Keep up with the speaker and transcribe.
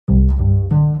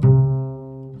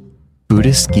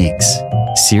Buddhist Geeks.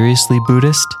 Seriously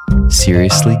Buddhist,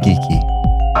 seriously geeky.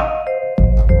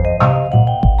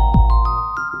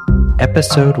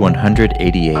 Episode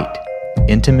 188,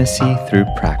 Intimacy Through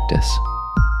Practice.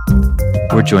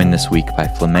 We're joined this week by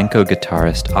flamenco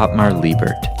guitarist Otmar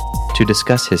Liebert to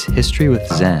discuss his history with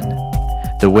Zen,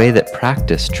 the way that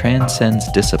practice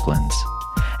transcends disciplines,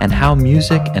 and how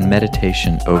music and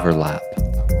meditation overlap.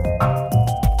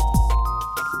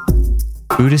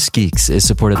 Buddhist Geeks is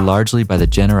supported largely by the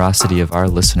generosity of our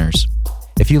listeners.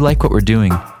 If you like what we're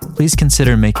doing, please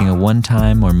consider making a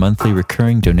one-time or monthly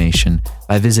recurring donation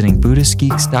by visiting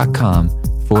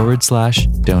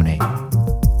buddhistgeeks.com/donate.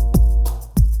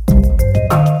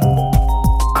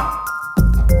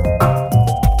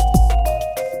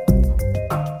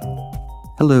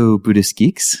 Hello, Buddhist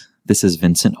Geeks. This is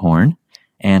Vincent Horn,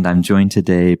 and I'm joined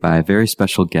today by a very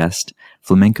special guest,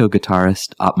 flamenco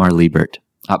guitarist Otmar Liebert.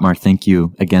 Otmar, thank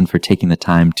you again for taking the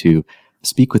time to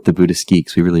speak with the Buddhist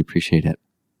Geeks. We really appreciate it.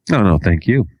 No, thank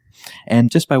you. And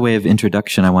just by way of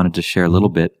introduction, I wanted to share a little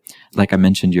bit. Like I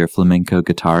mentioned, you're a flamenco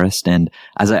guitarist, and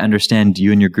as I understand,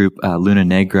 you and your group, Luna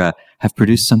Negra, have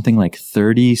produced something like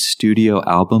 30 studio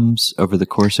albums over the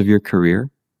course of your career?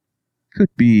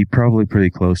 Could be probably pretty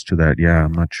close to that. Yeah,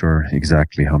 I'm not sure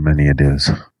exactly how many it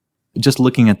is. Just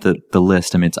looking at the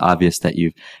list, I mean, it's obvious that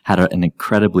you've had an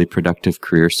incredibly productive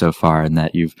career so far and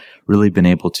that you've really been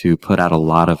able to put out a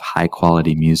lot of high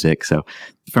quality music. So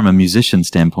from a musician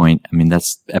standpoint, I mean,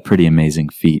 that's a pretty amazing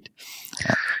feat.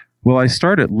 Well, I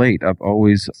started late. I've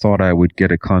always thought I would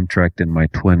get a contract in my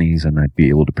 20s and I'd be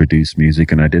able to produce music,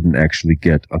 and I didn't actually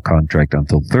get a contract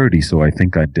until 30. So I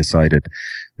think I decided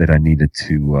that I needed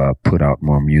to put out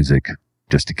more music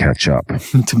just to catch up.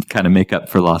 To kind of make up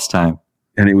for lost time.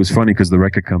 And it was funny because the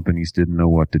record companies didn't know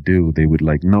what to do. They would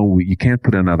like, no, you can't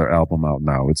put another album out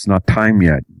now. It's not time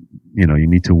yet. You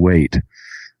need to wait.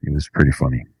 It was pretty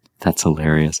funny. That's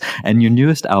hilarious. And your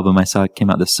newest album, I saw it came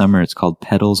out this summer. It's called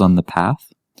Petals on the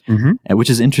Path, which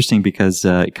is interesting because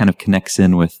it kind of connects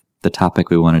in with the topic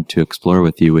we wanted to explore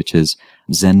with you, which is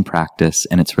Zen practice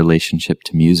and its relationship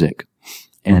to music.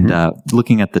 And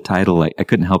looking at the title, I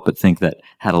couldn't help but think that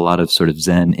had a lot of sort of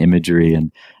Zen imagery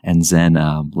and Zen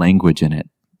language in it.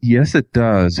 Yes, it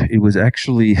does. It was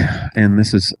actually, and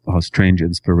this is how strange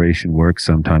inspiration works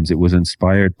sometimes, it was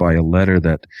inspired by a letter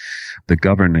that the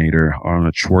governor,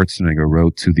 Arnold Schwarzenegger,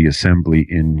 wrote to the assembly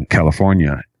in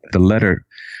California. The letter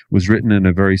was written in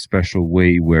a very special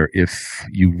way where if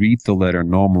you read the letter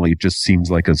normally, it just seems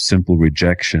like a simple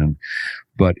rejection.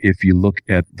 But if you look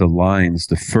at the lines,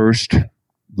 the first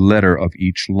letter of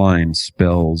each line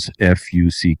spells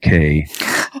F-U-C-K,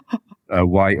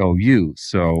 Y-O-U.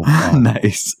 So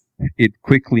nice. It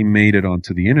quickly made it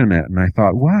onto the internet, and I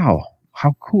thought, wow,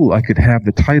 how cool. I could have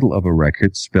the title of a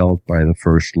record spelled by the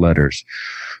first letters.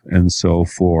 And so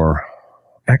for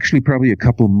actually probably a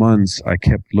couple months, I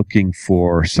kept looking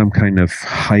for some kind of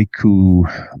haiku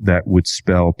that would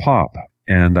spell pop.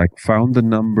 And I found the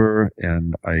number,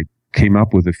 and I came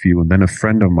up with a few, and then a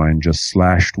friend of mine just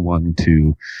slashed 1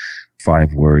 to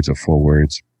 5 words or 4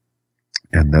 words,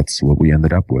 and that's what we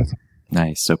ended up with.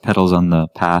 Nice. So Petals on the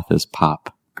Path is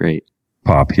pop. Great.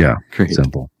 Pop, yeah. Great.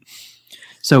 Simple.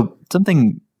 So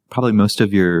something probably most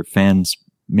of your fans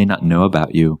may not know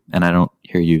about you, and I don't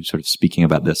hear you sort of speaking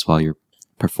about this while you're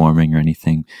performing or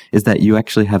anything, is that you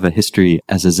actually have a history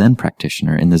as a Zen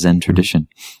practitioner in the Zen tradition.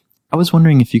 I was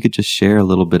wondering if you could just share a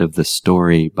little bit of the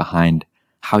story behind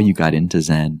how you got into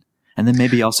Zen, and then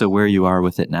maybe also where you are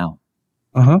with it now.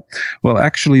 Well,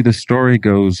 actually, the story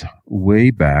goes way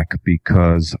back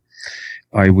because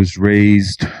I was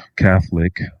raised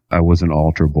Catholic. I was an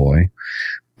altar boy.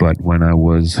 But when I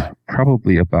was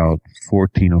probably about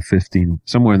 14 or 15,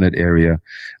 somewhere in that area,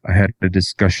 I had a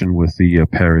discussion with the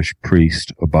parish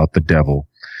priest about the devil.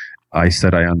 I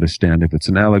said, I understand if it's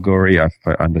an allegory. I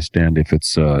understand if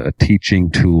it's a teaching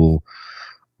tool.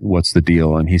 What's the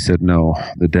deal? And he said, no,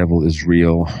 the devil is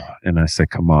real. And I said,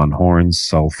 come on, horns,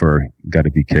 sulfur, got to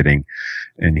be kidding.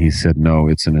 And he said, no,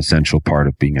 it's an essential part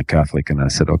of being a Catholic. And I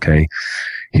said, okay,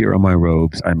 here are my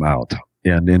robes, I'm out.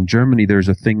 And in Germany, there's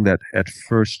a thing that at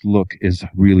first look is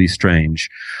really strange,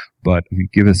 but if you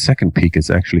give a second peek, it's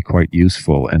actually quite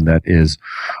useful. And that is,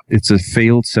 it's a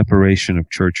failed separation of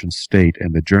church and state,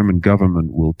 and the German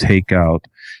government will take out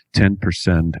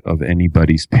 10% of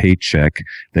anybody's paycheck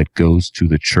that goes to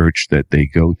the church that they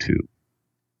go to.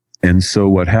 And so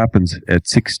what happens at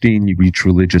 16, you reach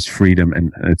religious freedom,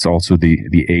 and it's also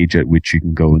the age at which you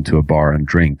can go into a bar and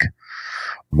drink,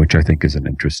 which I think is an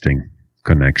interesting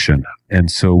connection.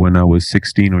 And so when I was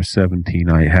 16 or 17,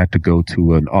 I had to go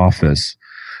to an office,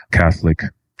 Catholic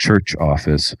church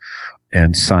office,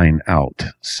 and sign out.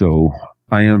 So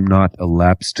I am not a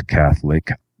lapsed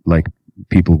Catholic like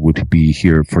people would be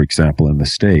here, for example, in the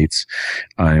States.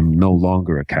 I'm no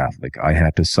longer a Catholic. I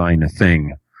had to sign a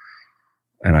thing,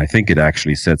 and I think it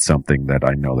actually said something that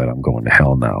I know that I'm going to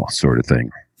hell now, sort of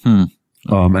thing.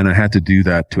 And I had to do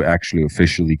that to actually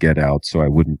officially get out, so I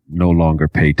wouldn't no longer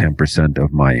pay 10%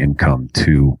 of my income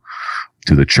to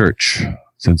the church.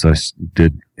 Since I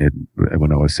did it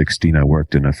when I was 16, I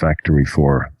worked in a factory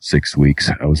for 6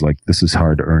 weeks. I was like, this is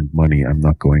hard-earned money. I'm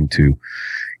not going to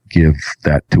give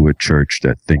that to a church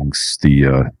that thinks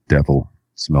the devil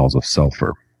smells of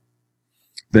sulfur.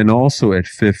 Then also at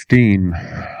 15,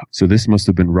 so this must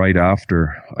have been right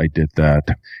after I did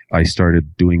that, I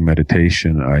started doing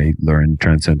meditation. I learned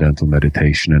transcendental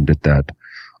meditation and did that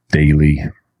daily,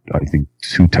 I think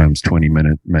 2 times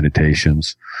 20-minute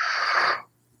meditations.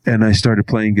 And I started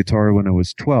playing guitar when I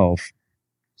was 12.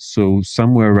 So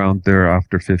somewhere around there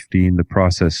after 15, the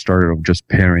process started of just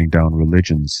paring down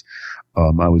religions.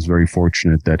 I was very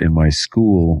fortunate that in my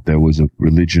school, there was a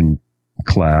religion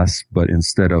class, but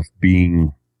instead of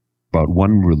being about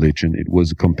one religion, it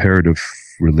was a comparative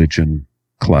religion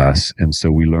class. And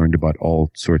so we learned about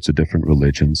all sorts of different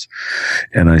religions.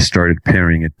 And I started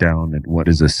paring it down at what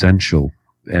is essential.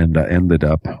 And I ended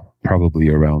up probably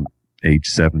around age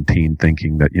 17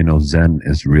 thinking that, Zen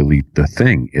is really the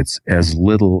thing. It's as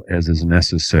little as is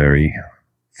necessary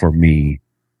for me.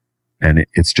 And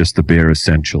it's just the bare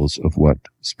essentials of what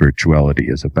spirituality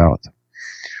is about.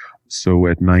 So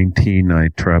at 19, I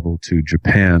traveled to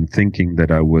Japan thinking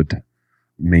that I would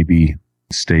maybe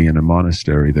stay in a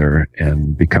monastery there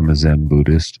and become a Zen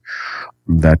Buddhist.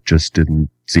 That just didn't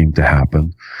seem to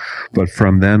happen. But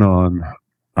from then on,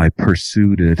 I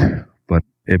pursued it. But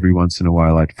every once in a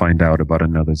while, I'd find out about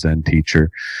another Zen teacher.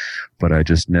 But I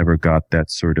just never got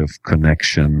that sort of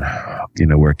connection,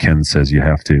 where Ken says you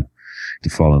have to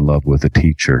fall in love with a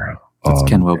teacher. That's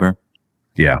Ken Wilber.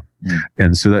 Yeah.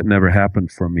 And so that never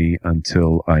happened for me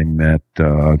until I met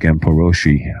Genpo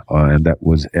Roshi, and that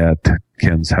was at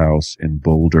Ken's house in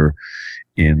Boulder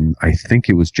in, I think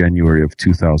it was January of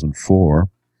 2004.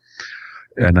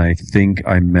 And I think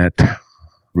I met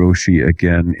Roshi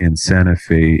again in Santa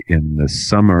Fe in the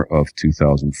summer of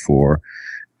 2004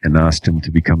 and asked him to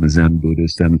become a Zen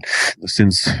Buddhist. And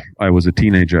since I was a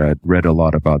teenager, I'd read a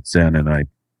lot about Zen, and I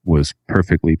was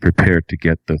perfectly prepared to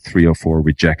get the 3 or 4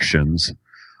 rejections.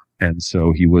 And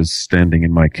so he was standing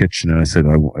in my kitchen, and I said,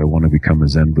 I want to become a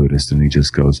Zen Buddhist. And he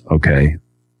just goes, okay.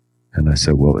 And I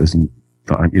said, well,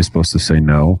 aren't you supposed to say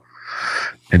no?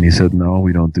 And he said, no,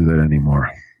 we don't do that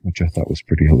anymore, which I thought was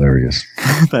pretty hilarious.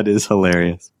 That is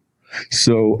hilarious.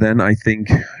 So then I think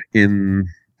in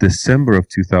December of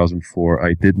 2004,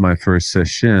 I did my first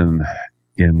session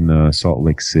in Salt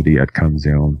Lake City at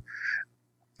Kanzeon.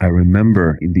 I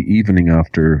remember in the evening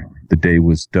after the day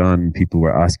was done, people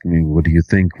were asking me, what do you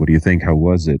think? What do you think? How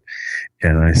was it?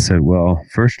 And I said, well,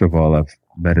 first of all, I've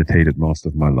meditated most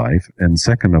of my life. And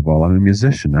second of all, I'm a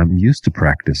musician. I'm used to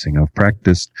practicing. I've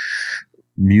practiced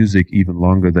music even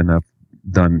longer than I've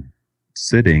done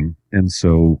sitting. And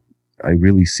so I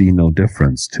really see no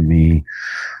difference. To me,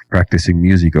 practicing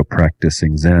music or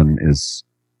practicing Zen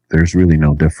there's really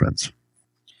no difference.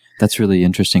 That's really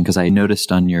interesting, because I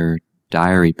noticed on your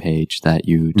diary page that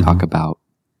you talk about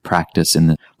practice in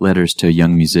the Letters to a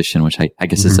Young Musician, which I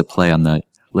guess is a play on the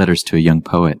Letters to a Young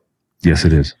Poet. Yes,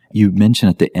 it is. You mention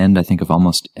at the end, I think, of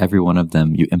almost every one of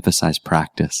them, you emphasize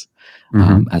practice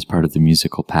as part of the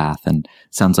musical path. And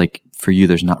it sounds like for you,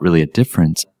 there's not really a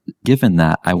difference. Given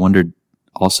that, I wondered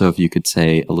also if you could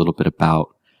say a little bit about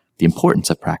the importance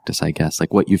of practice, I guess,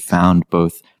 like what you found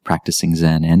both practicing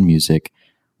Zen and music,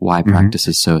 why practice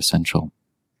is so essential.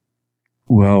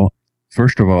 Well,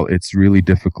 first of all, it's really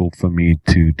difficult for me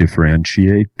to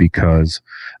differentiate because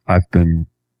I've been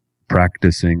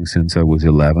practicing since I was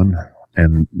 11,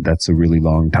 and that's a really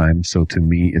long time. So to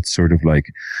me, it's sort of like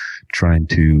trying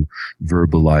to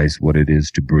verbalize what it is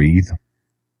to breathe.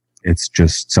 It's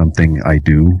just something I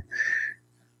do.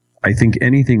 I think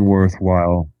anything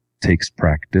worthwhile takes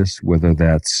practice, whether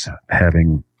that's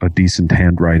having a decent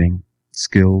handwriting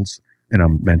skills, and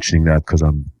I'm mentioning that because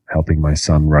I'm helping my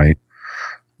son write.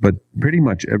 But pretty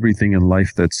much everything in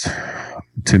life that's,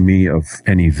 to me, of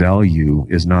any value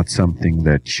is not something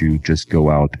that you just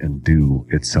go out and do.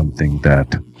 It's something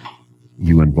that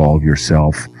you involve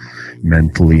yourself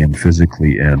mentally and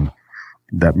physically in.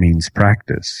 That means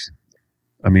practice.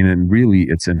 I mean, and really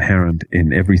it's inherent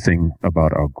in everything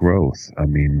about our growth. I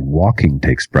mean, walking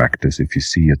takes practice. If you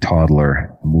see a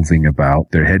toddler moving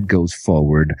about, their head goes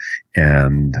forward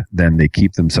and then they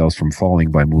keep themselves from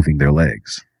falling by moving their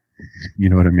legs. You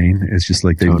know what I mean? It's just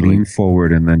like they lean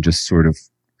forward and then just sort of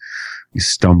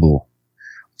stumble.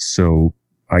 So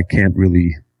I can't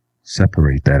really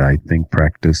separate that. I think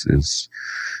practice is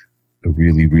a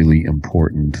really, really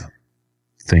important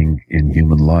thing in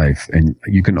human life. And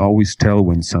you can always tell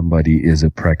when somebody is a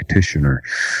practitioner.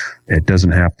 It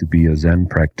doesn't have to be a Zen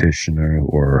practitioner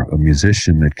or a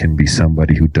musician. It can be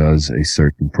somebody who does a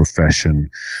certain profession,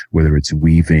 whether it's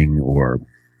weaving or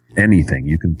anything.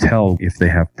 You can tell if they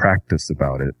have practice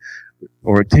about it.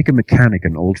 Or take a mechanic,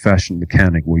 an old-fashioned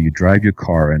mechanic, where you drive your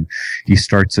car and he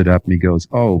starts it up and he goes,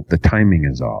 oh, the timing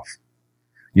is off.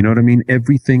 You know what I mean?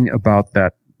 Everything about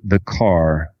the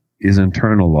car is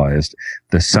internalized.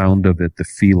 The sound of it, the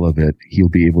feel of it, he'll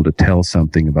be able to tell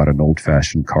something about an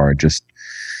old-fashioned car just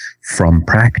from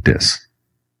practice.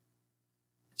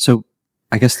 So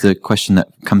I guess the question that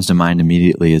comes to mind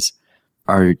immediately is,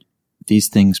 are these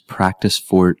things practiced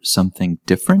for something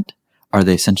different? Are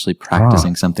they essentially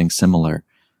practicing something similar?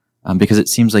 Because it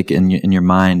seems like in your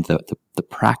mind, the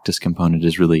practice component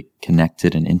is really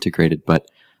connected and integrated, but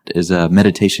is a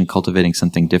meditation cultivating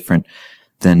something different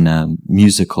than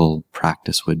musical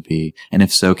practice would be? And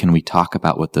if so, can we talk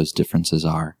about what those differences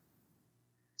are?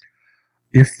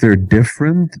 If they're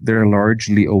different, they're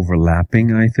largely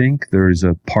overlapping, I think. There's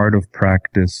a part of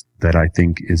practice that I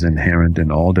think is inherent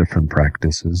in all different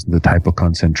practices. The type of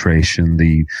concentration,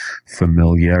 the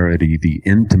familiarity, the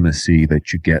intimacy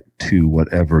that you get to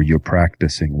whatever you're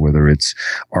practicing, whether it's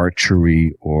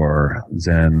archery or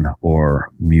Zen or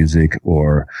music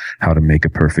or how to make a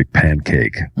perfect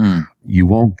pancake. You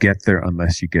won't get there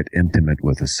unless you get intimate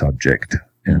with a subject.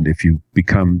 And if you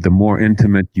become, the more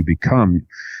intimate you become,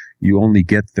 you only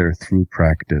get there through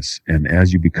practice. And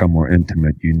as you become more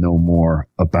intimate, you know more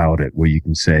about it, where you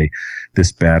can say,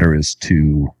 this batter is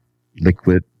too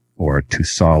liquid or too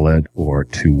solid or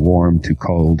too warm, too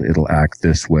cold. It'll act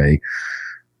this way.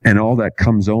 And all that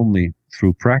comes only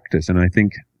through practice. And I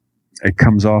think it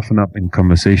comes often up in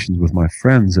conversations with my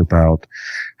friends about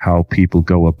how people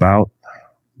go about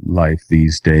life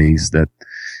these days, that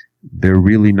they're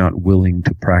really not willing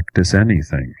to practice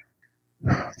anything.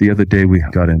 The other day we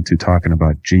got into talking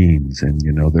about jeans, and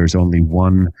there's only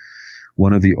one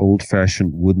of the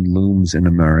old-fashioned wooden looms in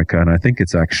America, and I think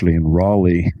it's actually in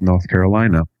Raleigh, North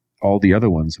Carolina. All the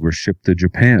other ones were shipped to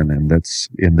Japan, and that's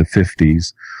in the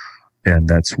 50s, and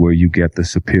that's where you get the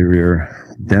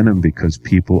superior denim, because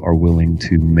people are willing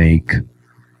to make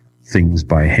things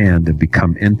by hand and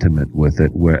become intimate with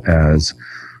it, whereas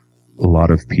a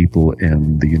lot of people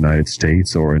in the United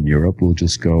States or in Europe will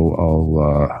just go,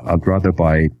 I'd rather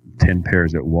buy 10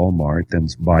 pairs at Walmart than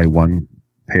buy one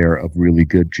pair of really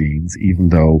good jeans, even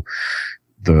though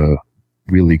the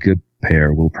really good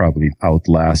pair will probably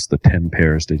outlast the 10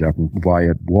 pairs that I can buy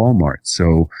at Walmart.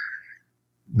 So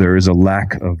there is a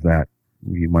lack of that,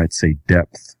 you might say,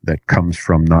 depth that comes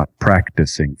from not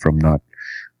practicing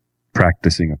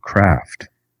a craft.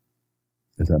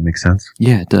 Does that make sense?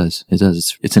 Yeah, it does. It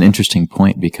does. It's an interesting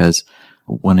point, because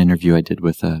one interview I did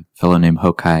with a fellow named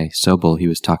Hokai Sobel, he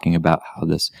was talking about how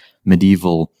this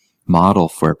medieval model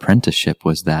for apprenticeship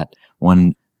was that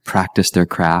one practiced their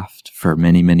craft for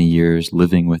many, many years,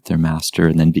 living with their master,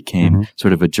 and then became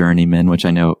sort of a journeyman, which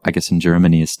I guess in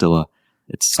Germany is still a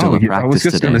practice today. I was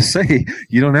just going to say,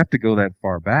 you don't have to go that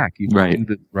far back. You can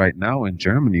do that right now in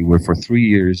Germany, where for 3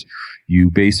 years you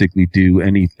basically do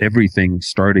everything,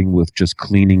 starting with just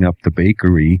cleaning up the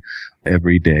bakery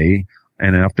every day.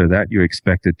 And after that, you're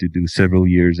expected to do several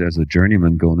years as a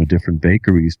journeyman, going to different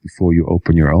bakeries before you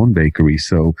open your own bakery.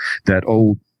 So that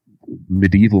old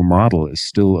medieval model is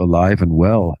still alive and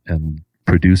well and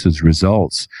produces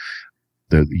results.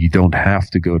 You don't have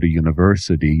to go to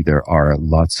university. There are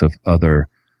lots of other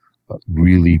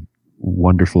really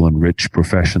wonderful and rich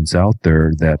professions out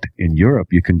there that in Europe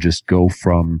you can just go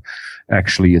from.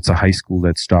 Actually, it's a high school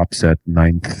that stops at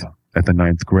the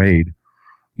ninth grade.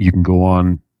 You can go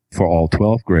on for all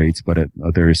 12 grades, but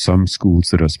there are some schools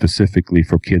that are specifically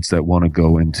for kids that want to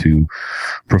go into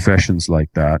professions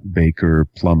like that: baker,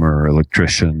 plumber,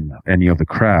 electrician, any of the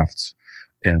crafts.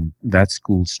 And that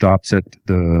school stops at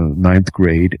the 9th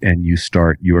grade, and you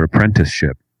start your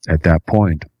apprenticeship at that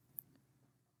point.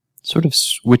 Sort of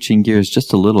switching gears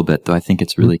just a little bit, though I think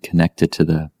it's really connected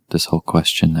to this whole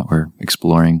question that we're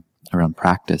exploring around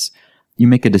practice. You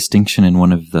make a distinction in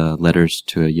one of the letters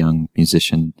to a young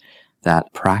musician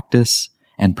that practice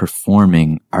and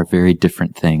performing are very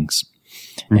different things.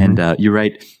 And you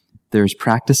write, there's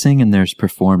practicing and there's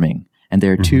performing, and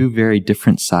there are two very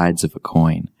different sides of a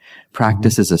coin.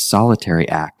 Practice is a solitary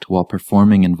act, while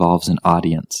performing involves an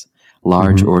audience,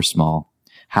 large or small.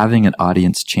 Having an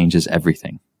audience changes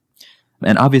everything.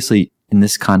 And obviously, in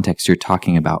this context, you're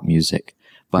talking about music.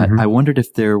 But I wondered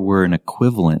if there were an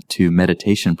equivalent to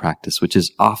meditation practice, which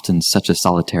is often such a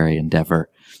solitary endeavor.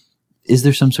 Is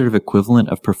there some sort of equivalent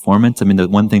of performance? I mean, the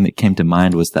one thing that came to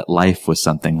mind was that life was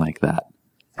something like that.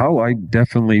 Oh, I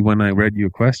definitely, when I read your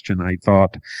question, I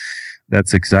thought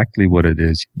that's exactly what it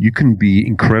is. You can be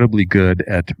incredibly good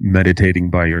at meditating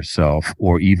by yourself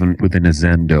or even within a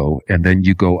zendo, and then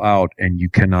you go out and you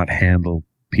cannot handle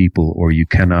people, or you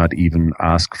cannot even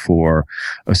ask for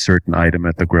a certain item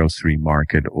at the grocery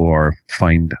market, or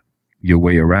find your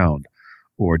way around,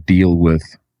 or deal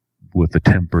with the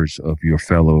tempers of your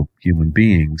fellow human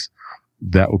beings.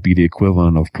 That would be the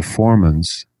equivalent of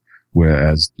performance,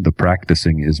 whereas the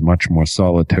practicing is much more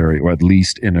solitary, or at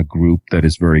least in a group that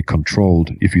is very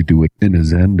controlled if you do it in a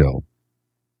zendo.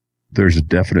 There's a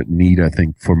definite need, I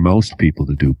think, for most people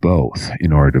to do both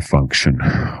in order to function.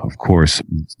 Of course,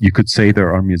 you could say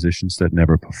there are musicians that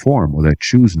never perform, or that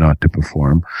choose not to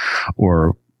perform,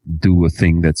 or do a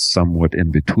thing that's somewhat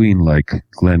in between, like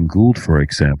Glenn Gould, for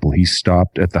example. He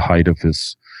stopped at the height of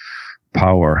his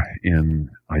power in,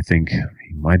 I think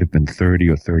he might have been 30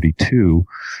 or 32,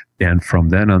 and from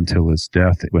then until his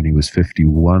death, when he was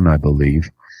 51, I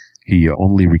believe, he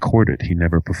only recorded. He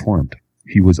never performed.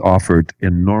 He was offered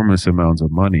enormous amounts of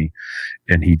money,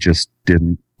 and he just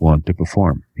didn't want to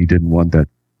perform. He didn't want that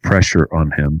pressure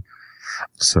on him,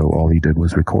 so all he did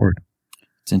was record.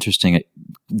 It's interesting.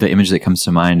 The image that comes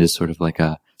to mind is sort of like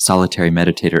a solitary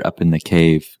meditator up in the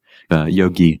cave, a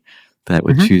yogi that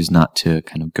would choose not to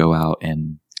kind of go out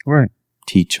and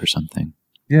teach or something.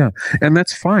 Yeah, and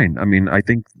that's fine. I mean, I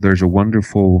think there's a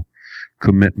wonderful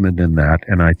commitment in that,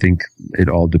 and I think it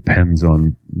all depends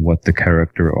on what the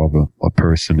character of a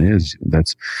person is.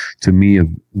 That's, to me, a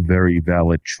very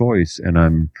valid choice, and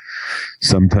I'm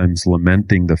sometimes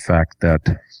lamenting the fact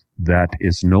that that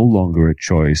is no longer a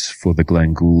choice for the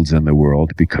Glenn Goulds in the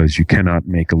world, because you cannot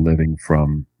make a living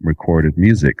from recorded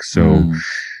music. So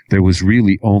there was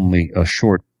really only a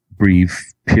short,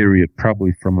 brief period,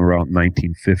 probably from around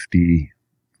 1950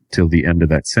 till the end of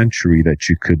that century, that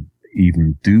you could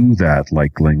even do that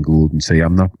like Glenn Gould and say,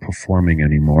 I'm not performing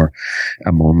anymore,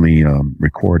 I'm only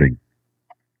recording.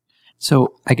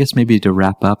 So I guess maybe to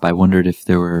wrap up, I wondered if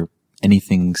there were any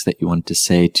things that you wanted to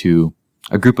say to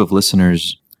a group of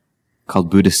listeners called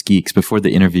Buddhist Geeks. Before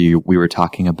the interview, we were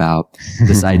talking about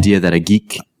this idea that a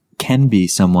geek can be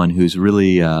someone who's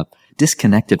really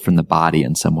disconnected from the body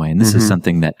in some way. And this is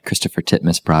something that Christopher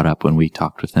Titmuss brought up when we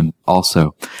talked with him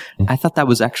also. I thought that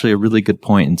was actually a really good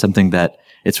point, and something that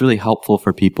it's really helpful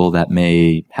for people that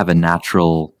may have a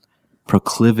natural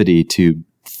proclivity to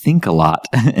think a lot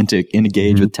and to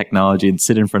engage with technology and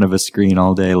sit in front of a screen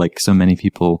all day, like so many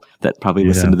people that probably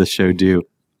listen to the show do.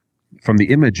 From the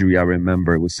imagery, I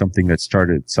remember it was something that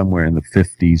started somewhere in the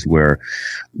 50s, where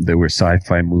there were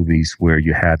sci-fi movies where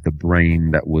you had the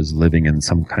brain that was living in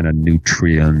some kind of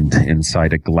nutrient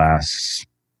inside a glass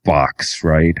box,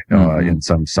 right? In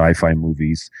some sci-fi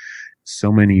movies.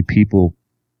 So many people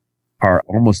are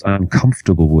almost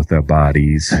uncomfortable with their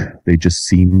bodies. They just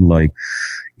seem like,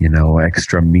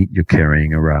 extra meat you're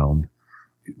carrying around.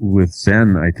 With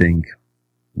Zen, I think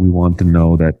we want to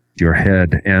know that your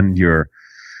head and your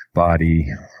body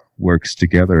works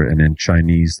together, and in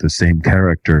Chinese, the same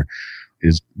character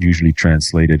is usually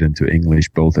translated into English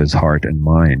both as heart and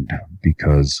mind,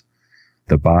 because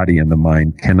the body and the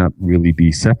mind cannot really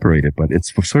be separated. But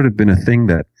it's sort of been a thing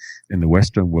that in the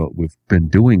Western world we've been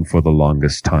doing for the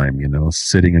longest time,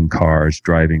 sitting in cars,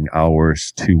 driving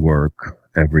hours to work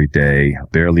every day,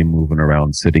 barely moving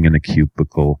around, sitting in a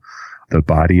cubicle. The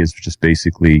body is just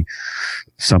basically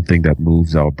something that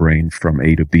moves our brain from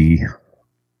A to B.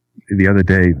 The other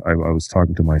day, I was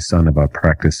talking to my son about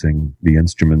practicing the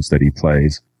instruments that he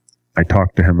plays. I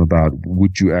talked to him about,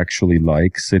 would you actually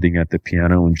like sitting at the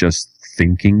piano and just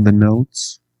thinking the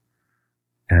notes?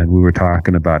 And we were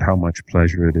talking about how much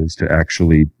pleasure it is to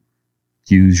actually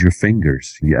use your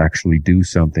fingers. You actually do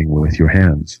something with your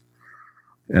hands.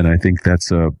 And I think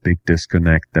that's a big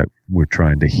disconnect that we're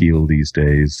trying to heal these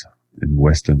days in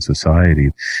Western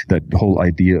society. That whole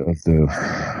idea of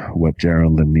what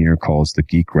Jaron Lanier calls the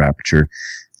geek rapture,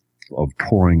 of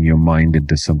pouring your mind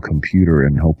into some computer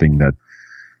and hoping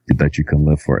that you can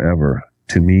live forever.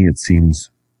 To me, it seems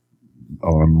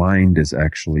our mind is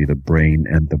actually the brain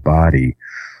and the body.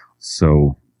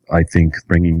 So I think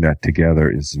bringing that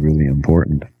together is really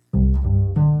important.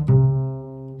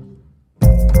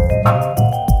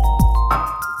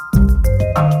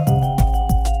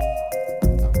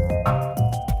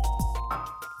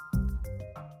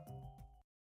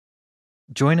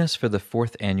 Join us for the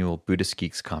 4th Annual Buddhist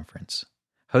Geeks Conference,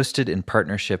 hosted in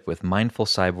partnership with Mindful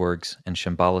Cyborgs and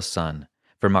Shambhala Sun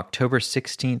from October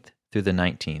 16th through the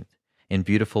 19th in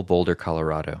beautiful Boulder,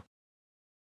 Colorado.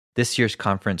 This year's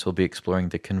conference will be exploring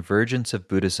the convergence of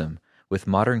Buddhism with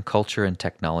modern culture and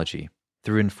technology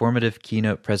through informative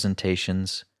keynote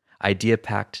presentations,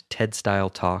 idea-packed TED-style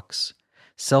talks,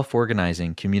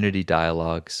 self-organizing community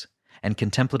dialogues, and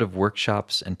contemplative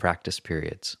workshops and practice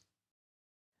periods.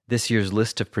 This year's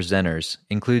list of presenters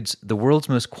includes the world's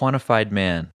most quantified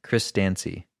man, Chris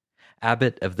Dancy,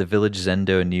 abbot of the Village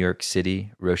Zendo in New York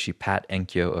City, Roshi Pat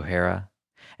Enkyo O'Hara,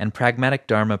 and pragmatic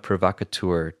Dharma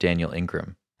provocateur Daniel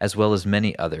Ingram, as well as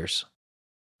many others.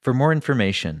 For more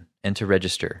information and to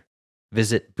register,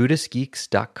 visit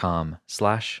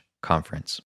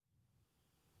buddhistgeeks.com/conference.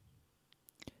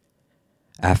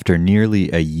 After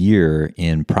nearly a year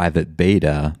in private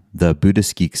beta, the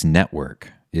Buddhist Geeks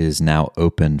Network is now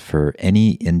open for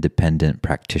any independent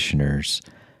practitioners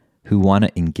who want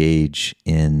to engage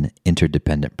in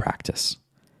interdependent practice.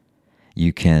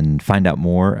 You can find out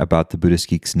more about the Buddhist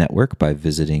Geeks Network by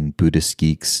visiting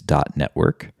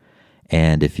buddhistgeeks.network.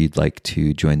 And if you'd like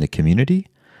to join the community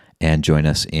and join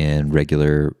us in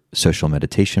regular social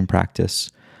meditation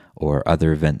practice or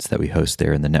other events that we host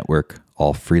there in the network,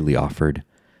 all freely offered,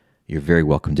 you're very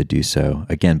welcome to do so,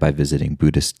 again, by visiting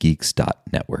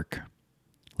buddhistgeeks.network.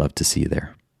 Love to see you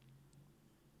there.